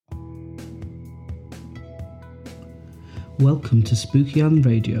Welcome to Spooky Island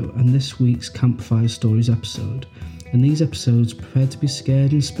Radio and this week's Campfire Stories episode. In these episodes, prepare to be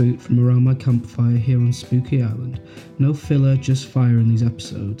scared and spooked from around my campfire here on Spooky Island. No filler, just fire in these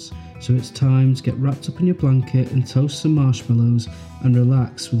episodes. So it's time to get wrapped up in your blanket and toast some marshmallows and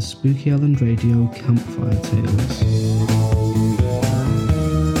relax with Spooky Island Radio Campfire Tales.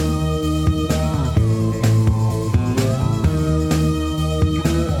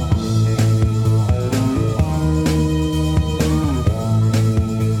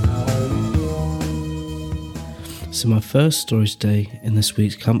 So my first story today in this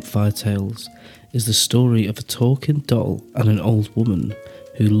week's Campfire Tales is the story of a talking doll and an old woman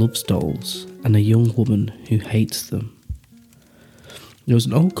who loves dolls and a young woman who hates them. There was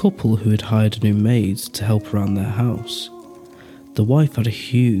an old couple who had hired a new maid to help around their house. The wife had a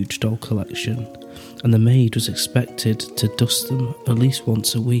huge doll collection and the maid was expected to dust them at least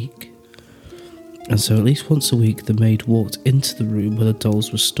once a week. And so at least once a week the maid walked into the room where the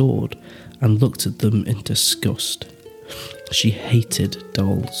dolls were stored and looked at them in disgust. She hated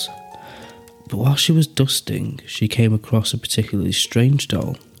dolls. But while she was dusting, she came across a particularly strange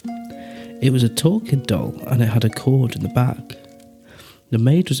doll. It was a talking doll and it had a cord in the back. The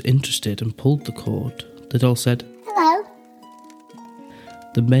maid was interested and pulled the cord. The doll said, "Hello."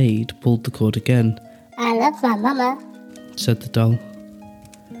 The maid pulled the cord again. "I love my mama," said the doll.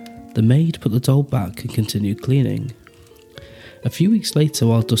 The maid put the doll back and continued cleaning. A few weeks later,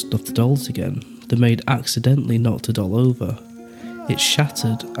 while dusting off the dolls again, the maid accidentally knocked the doll over. It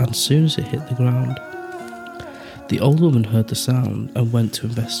shattered, and as soon as it hit the ground, the old woman heard the sound and went to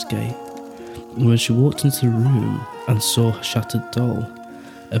investigate. And when she walked into the room and saw her shattered doll,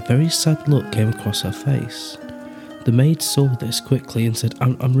 a very sad look came across her face. The maid saw this quickly and said,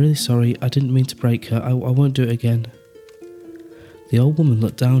 I'm really sorry, I didn't mean to break her, I won't do it again." The old woman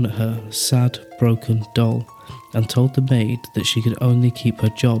looked down at her sad, broken doll and told the maid that she could only keep her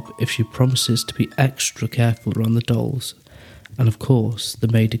job if she promises to be extra careful around the dolls, and of course the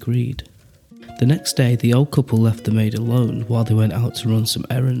maid agreed. The next day the old couple left the maid alone while they went out to run some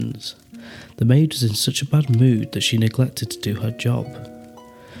errands. The maid was in such a bad mood that she neglected to do her job.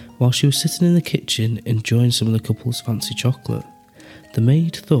 While she was sitting in the kitchen enjoying some of the couple's fancy chocolate, the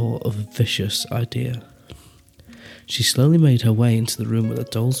maid thought of a vicious idea. She slowly made her way into the room where the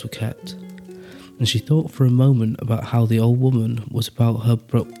dolls were kept, and she thought for a moment about how sad the old woman was about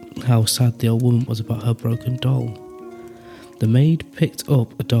her broken doll. The maid picked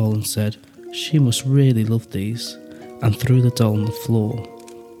up a doll and said, "She must really love these," and threw the doll on the floor.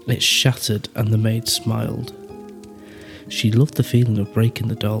 It shattered and the maid smiled. She loved the feeling of breaking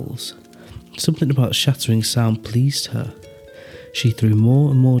the dolls. Something about the shattering sound pleased her. She threw more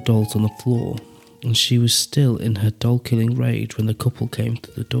and more dolls on the floor, and she was still in her doll-killing rage when the couple came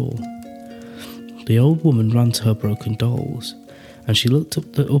to the door. The old woman ran to her broken dolls, and she looked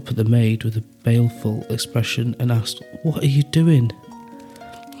up at the maid with a baleful expression and asked, "What are you doing?"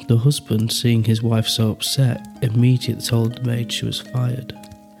 The husband, seeing his wife so upset, immediately told the maid she was fired.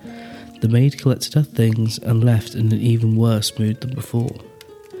 The maid collected her things and left in an even worse mood than before.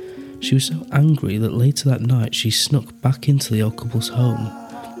 She was so angry that later that night she snuck back into the old couple's home,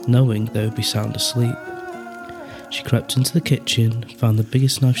 knowing they would be sound asleep. She crept into the kitchen, found the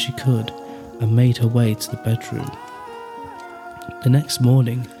biggest knife she could, and made her way to the bedroom. The next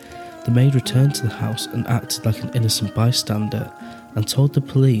morning, the maid returned to the house and acted like an innocent bystander and told the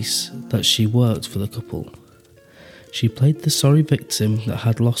police that she worked for the couple. She played the sorry victim that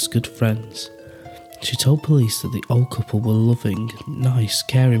had lost good friends. She told police that the old couple were loving, nice,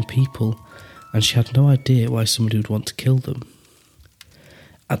 caring people, and she had no idea why somebody would want to kill them.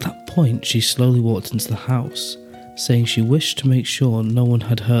 At that point, she slowly walked into the house, saying she wished to make sure no one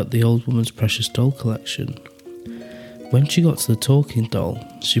had hurt the old woman's precious doll collection. When she got to the talking doll,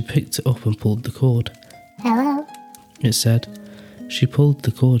 she picked it up and pulled the cord. "Hello." It said. She pulled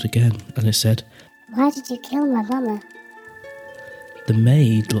the cord again, and it said, "Why did you kill my mama?" The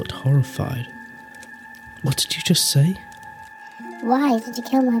maid looked horrified. "What did you just say?" "Why did you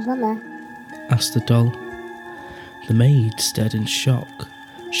kill my mama?" asked the doll. The maid stared in shock.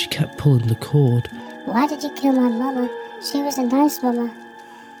 She kept pulling the cord. "Why did you kill my mama? She was a nice mama.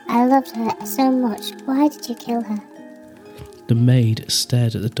 I loved her so much. Why did you kill her?" The maid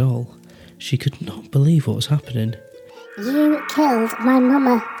stared at the doll. She could not believe what was happening. "You killed my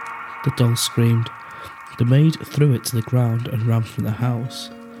mama." The doll screamed. The maid threw it to the ground and ran from the house.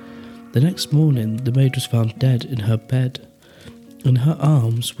 The next morning, the maid was found dead in her bed. In her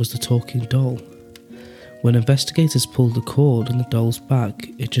arms was the talking doll. When investigators pulled the cord on the doll's back,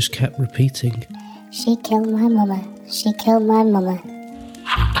 it just kept repeating, "She killed my mama. She killed my mama."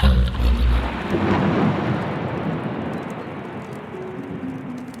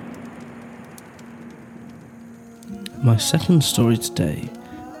 My second story today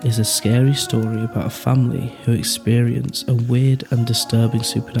is a scary story about a family who experience a weird and disturbing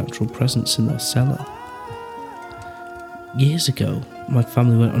supernatural presence in their cellar. Years ago, my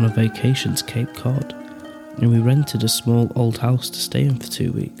family went on a vacation to Cape Cod, and we rented a small old house to stay in for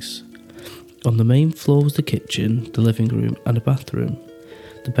 2 weeks. On the main floor was the kitchen, the living room and a bathroom.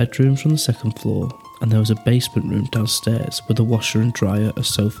 The bedrooms were on the second floor, and there was a basement room downstairs with a washer and dryer, a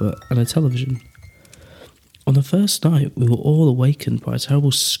sofa and a television. On the first night, we were all awakened by a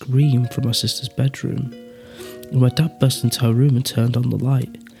terrible scream from my sister's bedroom. When my dad burst into her room and turned on the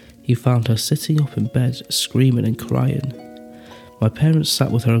light, he found her sitting up in bed, screaming and crying. My parents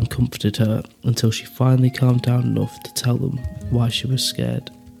sat with her and comforted her until she finally calmed down enough to tell them why she was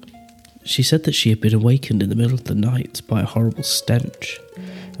scared. She said that she had been awakened in the middle of the night by a horrible stench,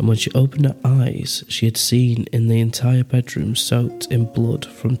 and when she opened her eyes, she had seen in the entire bedroom soaked in blood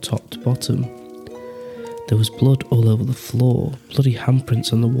from top to bottom. There was blood all over the floor, bloody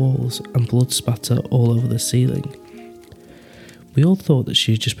handprints on the walls, and blood spatter all over the ceiling. We all thought that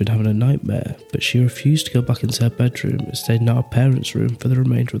she had just been having a nightmare, but she refused to go back into her bedroom and stayed in our parents' room for the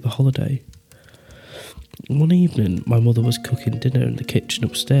remainder of the holiday. One evening, my mother was cooking dinner in the kitchen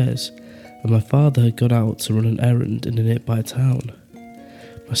upstairs, and my father had gone out to run an errand in a nearby town.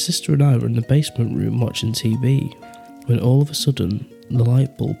 My sister and I were in the basement room watching TV, when all of a sudden, the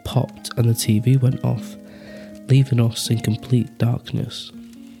light bulb popped and the TV went off, leaving us in complete darkness.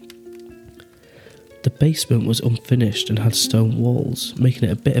 The basement was unfinished and had stone walls, making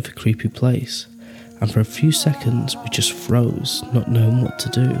it a bit of a creepy place, and for a few seconds we just froze, not knowing what to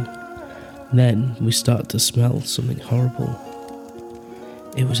do. Then we started to smell something horrible.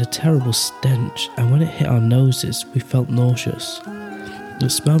 It was a terrible stench, and when it hit our noses we felt nauseous. It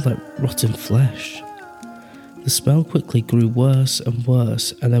smelled like rotten flesh. The smell quickly grew worse and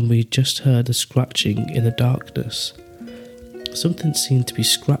worse, and then we just heard a scratching in the darkness. Something seemed to be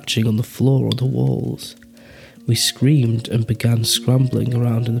scratching on the floor or the walls. We screamed and began scrambling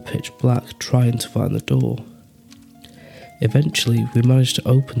around in the pitch black, trying to find the door. Eventually, we managed to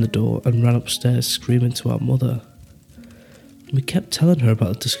open the door and ran upstairs screaming to our mother. We kept telling her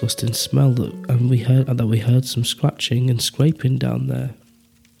about the disgusting smell and we heard some scratching and scraping down there.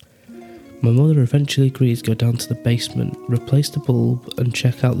 My mother eventually agreed to go down to the basement, replace the bulb and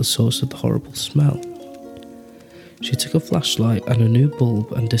check out the source of the horrible smell. She took a flashlight and a new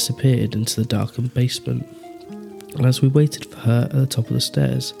bulb and disappeared into the darkened basement. And as we waited for her at the top of the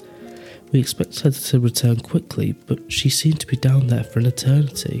stairs, we expected her to return quickly, but she seemed to be down there for an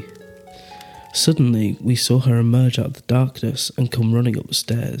eternity. Suddenly, we saw her emerge out of the darkness and come running up the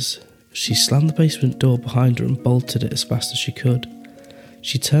stairs. She slammed the basement door behind her and bolted it as fast as she could.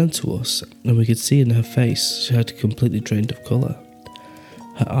 She turned to us, and we could see in her face she had completely drained of colour.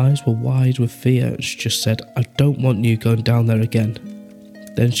 Her eyes were wide with fear, and she just said, "I don't want you going down there again."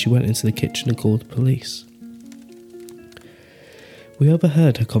 Then she went into the kitchen and called the police. We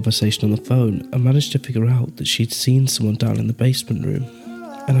overheard her conversation on the phone and managed to figure out that she'd seen someone down in the basement room.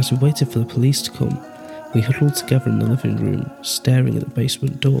 And as we waited for the police to come, we huddled together in the living room, staring at the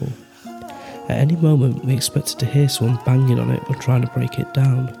basement door. At any moment, we expected to hear someone banging on it or trying to break it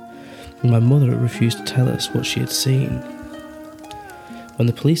down, and my mother refused to tell us what she had seen. When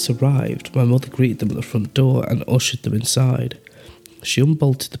the police arrived, my mother greeted them at the front door and ushered them inside. She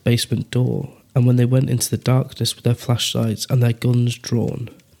unbolted the basement door, and when they went into the darkness with their flashlights and their guns drawn,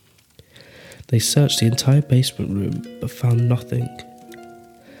 they searched the entire basement room but found nothing.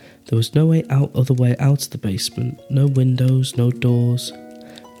 There was no other way out of the basement, no windows, no doors.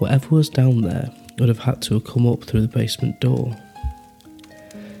 Whatever was down there would have had to have come up through the basement door.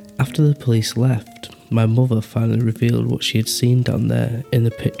 After the police left, my mother finally revealed what she had seen down there in the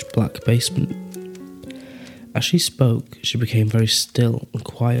pitch black basement. As she spoke, she became very still and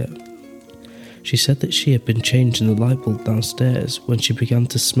quiet. She said that she had been changing the light bulb downstairs when she began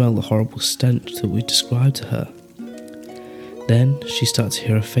to smell the horrible stench that we described to her. Then she started to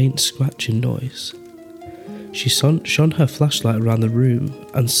hear a faint scratching noise. She shone her flashlight around the room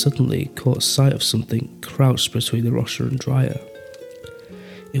and suddenly caught sight of something crouched between the washer and dryer.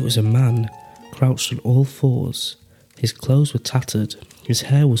 It was a man, crouched on all fours. His clothes were tattered, his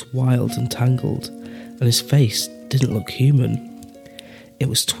hair was wild and tangled, and his face didn't look human. It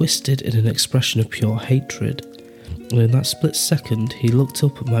was twisted in an expression of pure hatred, and in that split second he looked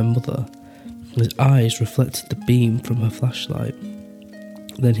up at my mother, and his eyes reflected the beam from her flashlight.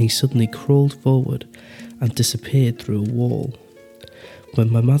 Then he suddenly crawled forward and disappeared through a wall.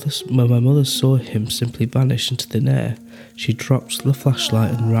 When my mother saw him simply vanish into thin air, she dropped the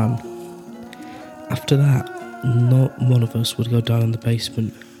flashlight and ran. After that, not one of us would go down in the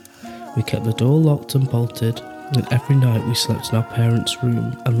basement. We kept the door locked and bolted, and every night we slept in our parents'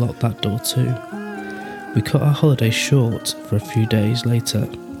 room and locked that door too. We cut our holiday short for a few days later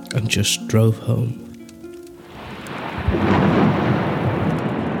and just drove home.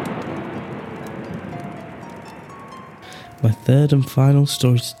 My third and final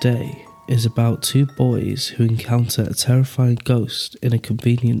story today is about two boys who encounter a terrifying ghost in a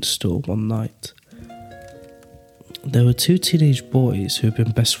convenience store one night. There were two teenage boys who had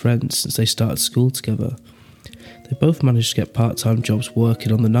been best friends since they started school together. They both managed to get part-time jobs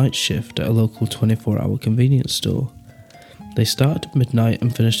working on the night shift at a local 24-hour convenience store. They started at midnight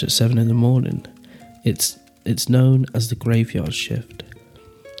and finished at 7 in the morning. It's known as the graveyard shift.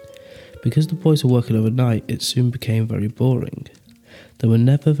 Because the boys were working overnight, it soon became very boring. There were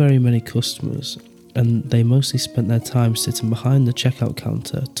never very many customers, and they mostly spent their time sitting behind the checkout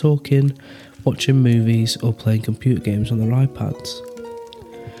counter, talking, watching movies, or playing computer games on their iPads.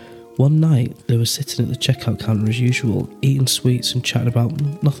 One night, they were sitting at the checkout counter as usual, eating sweets and chatting about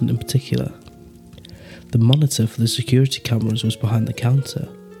nothing in particular. The monitor for the security cameras was behind the counter,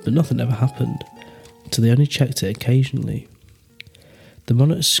 but nothing ever happened, so they only checked it occasionally. The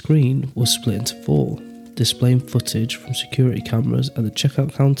monitor screen was split into 4, displaying footage from security cameras at the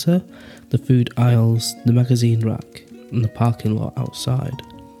checkout counter, the food aisles, the magazine rack, and the parking lot outside.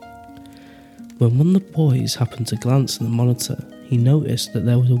 When one of the boys happened to glance at the monitor, he noticed that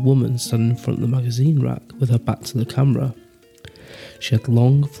there was a woman standing in front of the magazine rack with her back to the camera. She had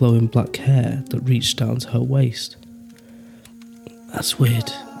long, flowing black hair that reached down to her waist. "That's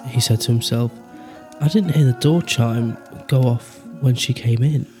weird," he said to himself. "I didn't hear the door chime go off when she came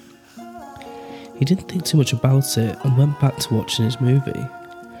in." He didn't think too much about it and went back to watching his movie.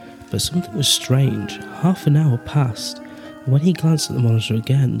 But something was strange. Half an hour passed, and when he glanced at the monitor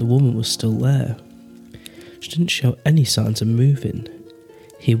again, the woman was still there. She didn't show any signs of moving.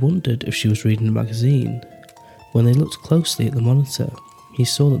 He wondered if she was reading a magazine. When they looked closely at the monitor, he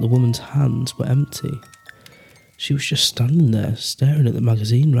saw that the woman's hands were empty. She was just standing there, staring at the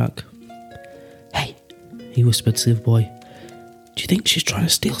magazine rack. "Hey," he whispered to the other boy, "do you think she's trying to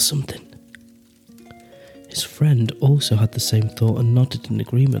steal something?" His friend also had the same thought and nodded in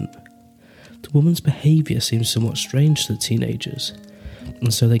agreement. The woman's behaviour seemed somewhat strange to the teenagers,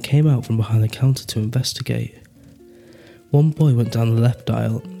 and so they came out from behind the counter to investigate. One boy went down the left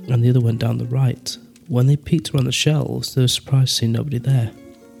aisle and the other went down the right. When they peeked around the shelves, they were surprised to see nobody there.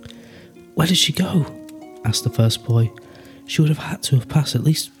 "Where did she go?" asked the first boy. "She would have had to have passed at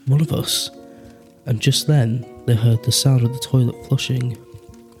least one of us." And just then, they heard the sound of the toilet flushing.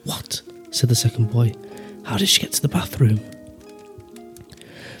 "What?" said the second boy. "How did she get to the bathroom?"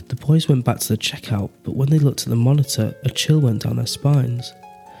 The boys went back to the checkout, but when they looked at the monitor, a chill went down their spines.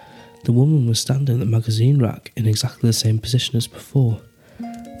 The woman was standing at the magazine rack in exactly the same position as before.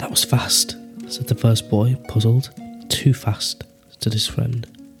 "That was fast," said the first boy, puzzled. "Too fast," said his friend.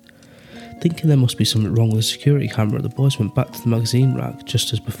 Thinking there must be something wrong with the security camera, the boys went back to the magazine rack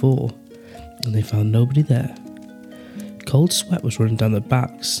just as before, and they found nobody there. Cold sweat was running down their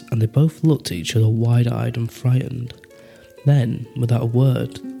backs, and they both looked at each other wide-eyed and frightened. Then, without a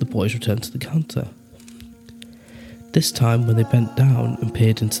word, the boys returned to the counter. This time, when they bent down and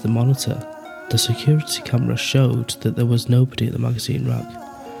peered into the monitor, the security camera showed that there was nobody at the magazine rack.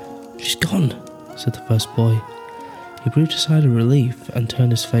 "She's gone," said the first boy. He breathed a sigh of relief and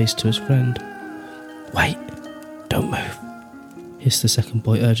turned his face to his friend. "Wait, don't move," hissed the second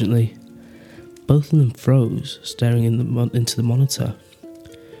boy urgently. Both of them froze, staring into the monitor.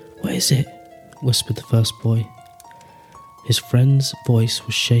 "What is it?" whispered the first boy. His friend's voice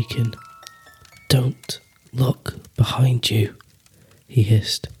was shaking. "Don't look behind you," he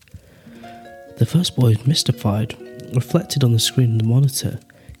hissed. The first boy was mystified. Reflected on the screen of the monitor,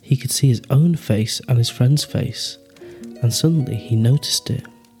 he could see his own face and his friend's face, and suddenly he noticed it.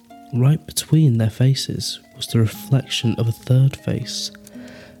 Right between their faces was the reflection of a third face,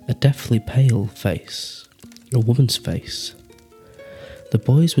 a deathly pale face, a woman's face. The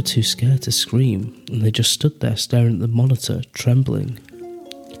boys were too scared to scream, and they just stood there staring at the monitor, trembling.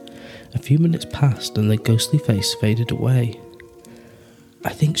 A few minutes passed and the ghostly face faded away.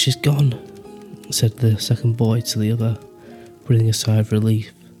 "I think she's gone," said the second boy to the other, breathing a sigh of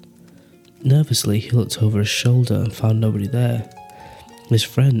relief. Nervously, he looked over his shoulder and found nobody there. His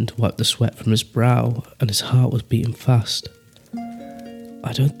friend wiped the sweat from his brow, and his heart was beating fast.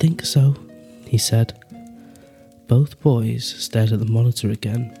 "I don't think so," he said. Both boys stared at the monitor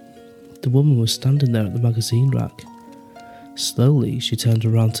again. The woman was standing there at the magazine rack. Slowly, she turned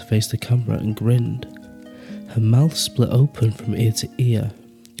around to face the camera and grinned. Her mouth split open from ear to ear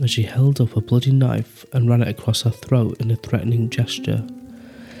as she held up a bloody knife and ran it across her throat in a threatening gesture.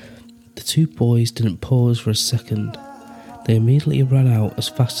 The two boys didn't pause for a second. They immediately ran out as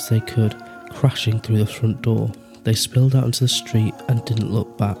fast as they could, crashing through the front door. They spilled out into the street and didn't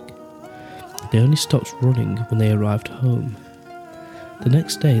look back. They only stopped running when they arrived home. The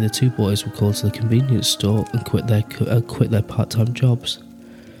next day, the two boys were called to the convenience store and quit their part-time jobs.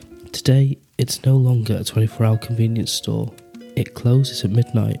 Today, it's no longer a 24-hour convenience store. It closes at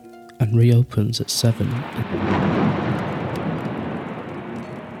midnight and reopens at 7.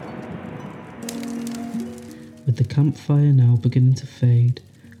 With the campfire now beginning to fade,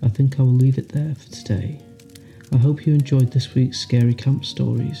 I think I will leave it there for today. I hope you enjoyed this week's Scary Camp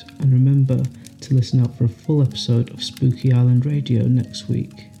Stories, and remember to listen out for a full episode of Spooky Island Radio next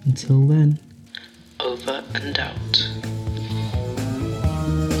week. Until then, over and out.